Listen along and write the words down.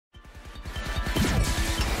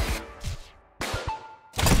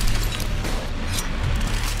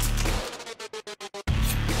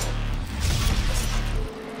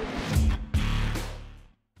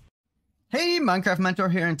Hey, Minecraft Mentor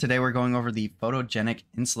here, and today we're going over the photogenic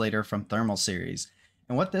insulator from Thermal series.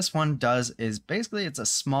 And what this one does is basically it's a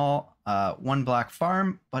small one block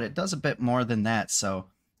farm, but it does a bit more than that. So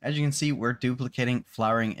as you can see, we're duplicating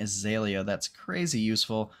flowering azalea. That's crazy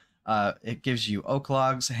useful. It gives you oak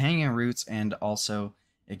logs, hanging roots, and also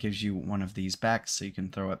it gives you one of these back so you can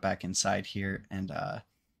throw it back inside here and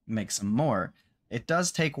make some more. It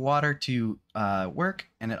does take water to work,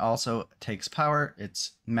 and it also takes power.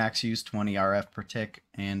 It's max use 20 RF per tick,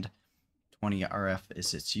 and 20 RF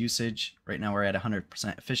is its usage. Right now we're at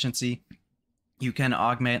 100% efficiency. You can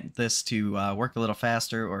augment this to work a little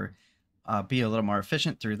faster or be a little more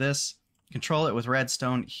efficient through this. Control it with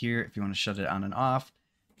redstone here if you want to shut it on and off.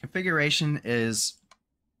 Configuration is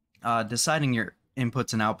deciding your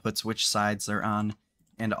inputs and outputs, which sides they're on,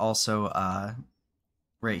 and also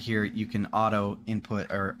right here you can auto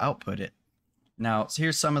input or output it. Now, so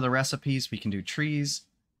here's some of the recipes. We can do trees,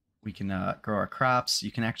 we can grow our crops,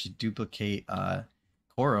 you can actually duplicate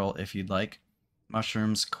coral if you'd like,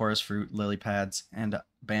 mushrooms, chorus fruit, lily pads, and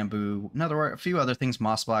bamboo. A few other things.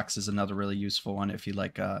 Moss blocks is another really useful one if you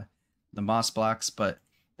like the moss blocks. But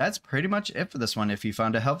that's pretty much it for this one. If you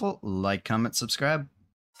found it helpful, like, comment, subscribe.